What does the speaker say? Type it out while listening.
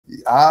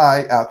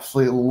I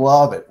absolutely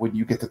love it when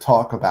you get to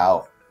talk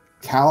about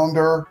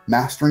calendar,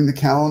 mastering the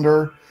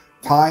calendar,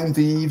 time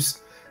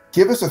thieves.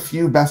 Give us a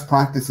few best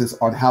practices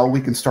on how we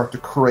can start to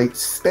create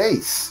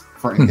space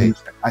for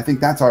engagement. I think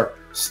that's our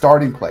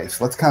starting place.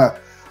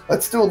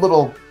 Let's do a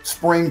little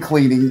spring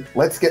cleaning.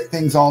 Let's get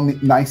things all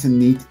nice and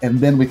neat, and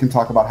then we can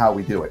talk about how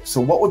we do it.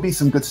 So what would be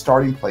some good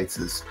starting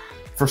places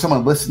for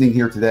someone listening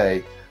here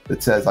today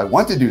that says, I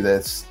want to do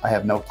this, I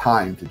have no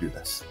time to do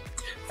this?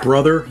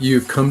 Brother,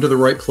 you've come to the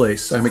right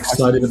place. I'm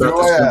excited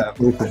about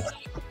this.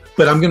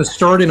 But I'm going to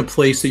start in a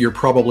place that you're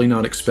probably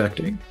not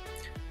expecting.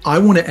 I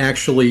want to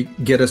actually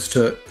get us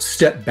to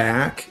step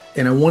back,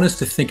 and I want us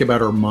to think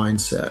about our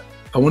mindset.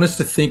 I want us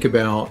to think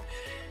about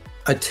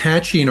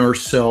attaching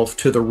ourselves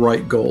to the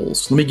right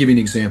goals. Let me give you an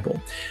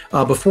example.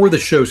 Before the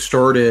show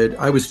started,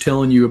 I was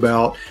telling you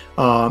about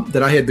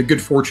that I had the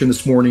good fortune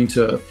this morning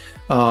to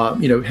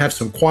have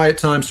some quiet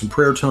time, some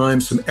prayer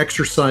time, some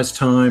exercise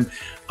time,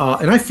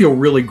 and I feel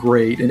really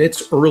great. And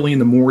it's early in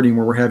the morning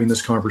when we're having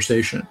this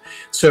conversation.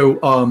 So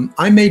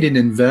I made an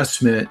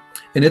investment,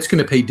 and it's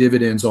going to pay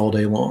dividends all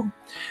day long.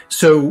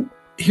 So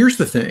here's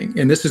the thing,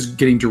 and this is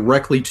getting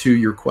directly to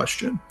your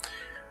question.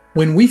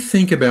 When we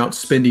think about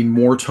spending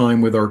more time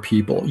with our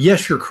people,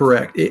 yes, you're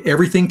correct.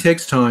 Everything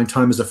takes time.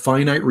 Time is a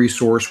finite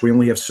resource. We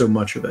only have so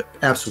much of it.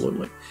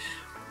 Absolutely.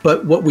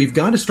 But what we've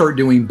got to start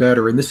doing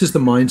better, and this is the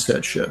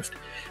mindset shift,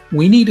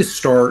 we need to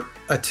start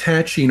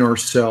attaching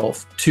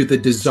ourselves to the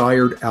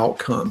desired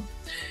outcome.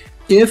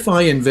 If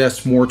I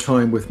invest more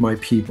time with my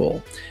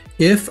people,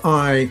 if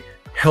I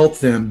help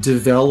them,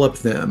 develop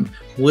them,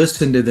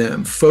 listen to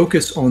them,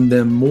 focus on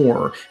them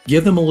more,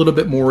 give them a little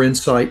bit more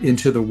insight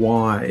into the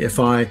why, if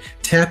I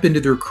tap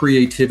into their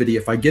creativity,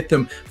 if I get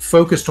them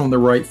focused on the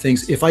right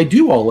things, if I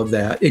do all of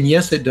that, and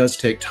yes, it does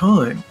take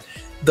time,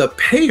 the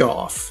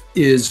payoff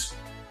is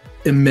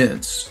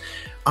immense.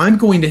 I'm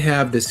going to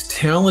have this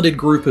talented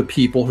group of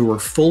people who are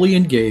fully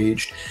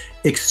engaged,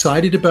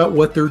 excited about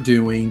what they're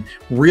doing,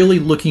 really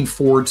looking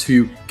forward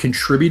to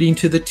contributing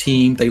to the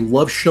team. They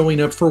love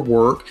showing up for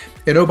work.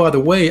 And oh, by the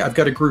way, I've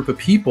got a group of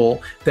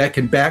people that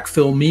can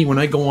backfill me when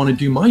I go on and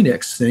do my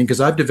next thing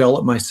because I've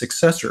developed my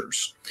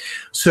successors.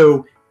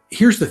 So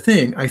here's the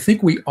thing. I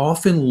think we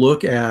often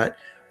look at,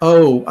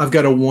 oh, I've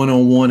got a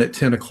one-on-one at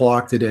 10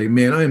 o'clock today.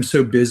 Man, I am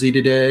so busy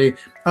today.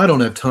 I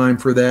don't have time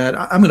for that.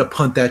 I'm going to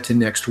punt that to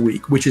next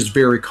week, which is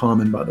very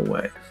common, by the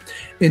way.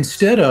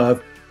 Instead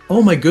of,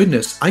 oh my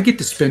goodness, I get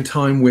to spend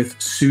time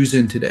with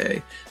Susan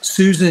today.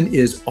 Susan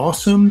is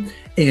awesome,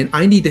 and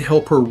I need to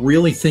help her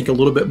really think a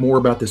little bit more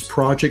about this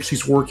project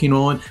she's working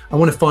on. I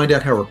want to find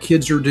out how her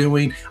kids are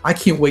doing. I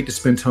can't wait to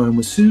spend time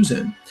with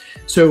Susan.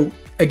 So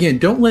again,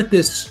 don't let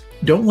this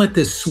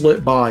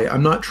slip by.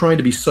 I'm not trying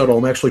to be subtle.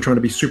 I'm actually trying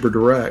to be super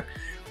direct.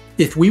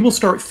 If we will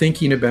start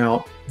thinking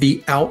about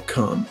the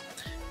outcome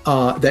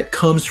that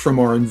comes from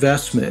our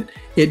investment,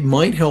 it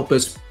might help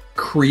us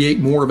create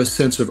more of a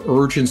sense of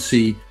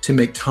urgency to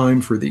make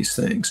time for these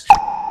things.